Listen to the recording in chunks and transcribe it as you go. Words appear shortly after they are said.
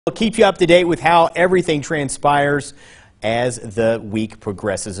We'll keep you up to date with how everything transpires as the week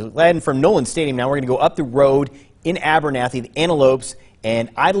progresses. And from Nolan Stadium now, we're going to go up the road in Abernathy, the Antelopes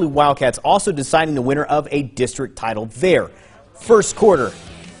and Idalou Wildcats also deciding the winner of a district title there. First quarter,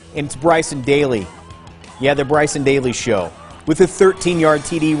 and it's Bryson Daly. Yeah, the Bryson Daly Show with a 13-yard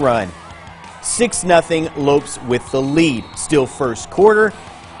TD run. 6-0 Lopes with the lead. Still first quarter.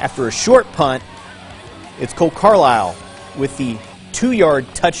 After a short punt, it's Cole Carlisle with the 2-yard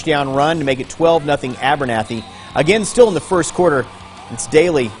touchdown run to make it 12-0 Abernathy. Again, still in the first quarter, it's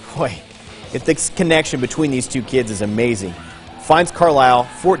Daly. Boy, the connection between these two kids is amazing. Finds Carlisle,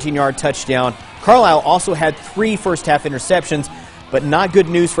 14-yard touchdown. Carlisle also had 3 first-half interceptions, but not good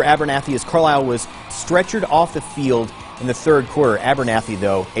news for Abernathy as Carlisle was stretchered off the field in the third quarter. Abernathy,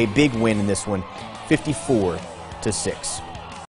 though, a big win in this one, 54-6.